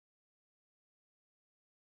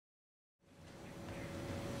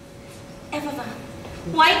However,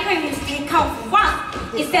 why can't you still come for one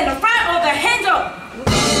instead of front of the handle?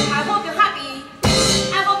 I hope you're happy.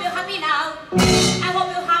 I hope you're happy now. I hope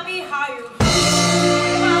you're happy how you.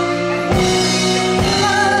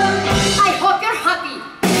 I hope you're happy.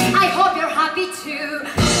 I hope you're happy too.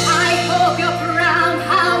 I hope you're proud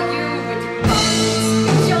how you would want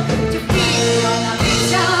to feel on a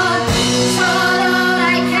mission. So that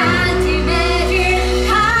I can't imagine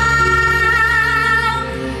how.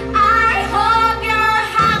 I hope you're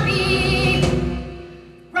happy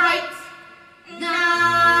right now.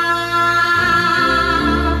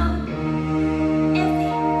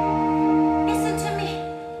 Listen to me.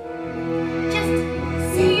 Just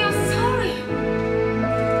say you're sorry.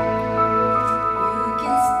 You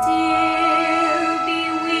can still be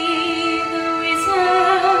with the reason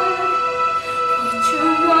what you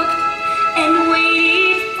walked and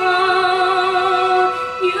waited for.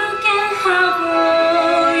 You can have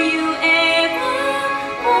all you ever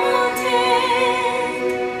wanted.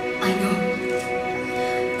 I know,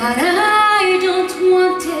 but I don't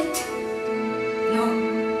want it. No,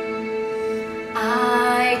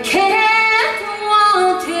 I can't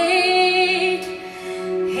want it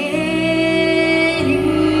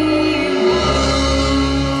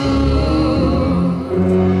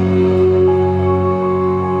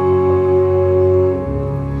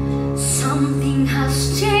anymore. Something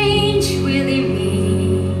has changed within me.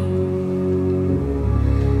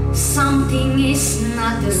 Something is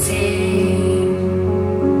not the same.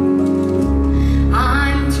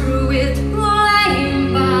 I'm through with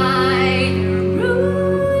playing by the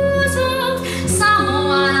rules of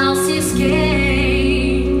someone else's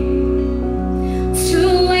game.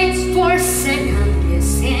 Too late for second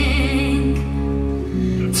guessing.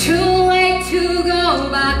 Too late to go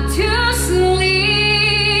back to sleep.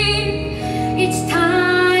 It's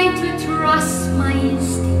time to trust my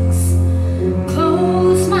instincts.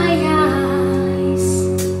 Close my eyes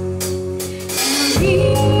and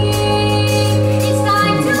breathe. It's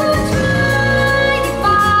time to try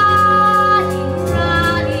defying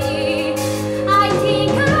gravity. I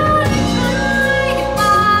think I'll try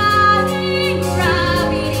defying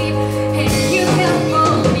gravity, and you can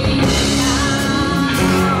pull me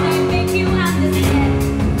down and make you understand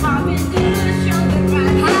how it is stronger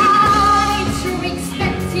ground. How to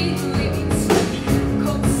expected living soon.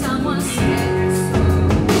 Could someone say so?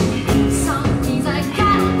 Some things I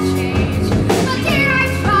gotta change, but did I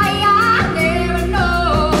try? I never know.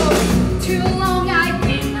 Too long I've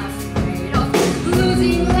been afraid of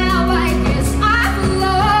losing love. I guess I've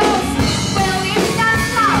lost. Well, if that's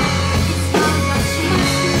love, it's not much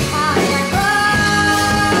too high I go.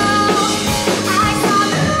 I saw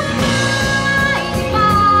the light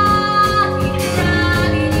defying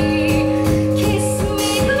gravity. Kiss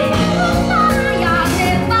me goodbye, I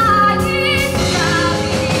defying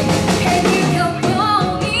gravity, and you can pull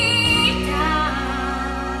me down.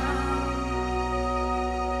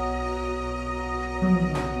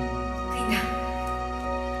 Linda,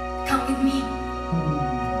 come with me.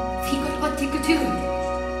 Think of what you could do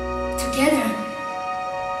together.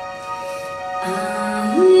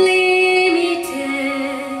 Unlimited.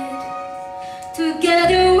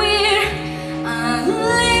 Together we're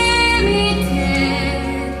unlimited.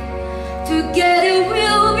 Together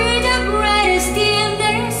we'll be the greatest team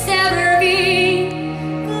there's ever been.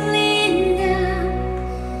 Linda,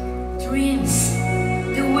 dreams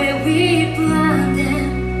the way we planned them.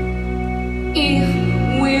 If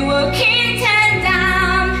we were kicked and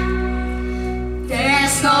down,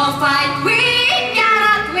 there's no fight we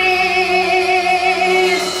cannot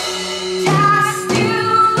win. Just you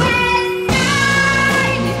and I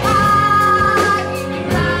defying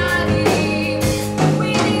gravity.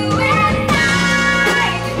 With you and I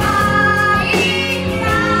defying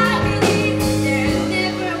gravity, they'll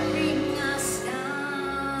never bring us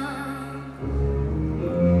down.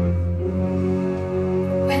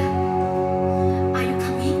 Well,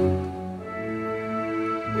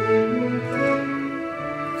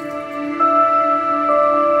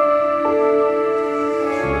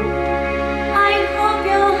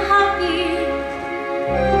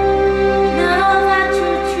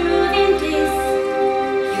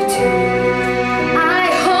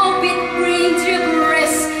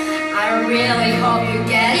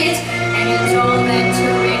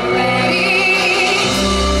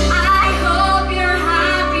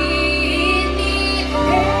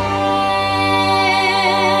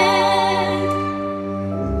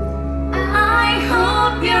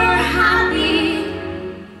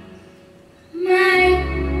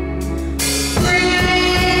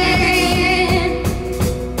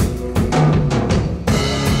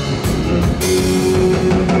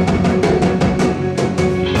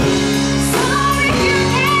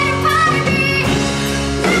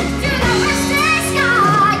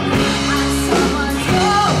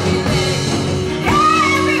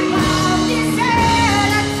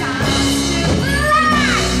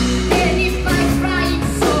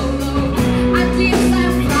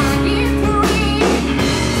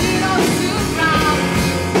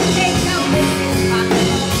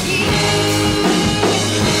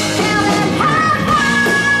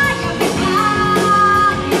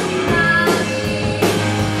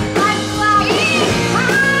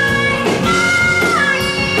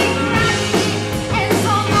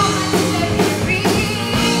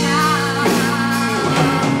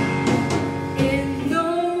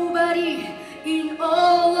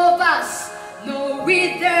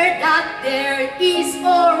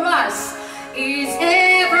 his head.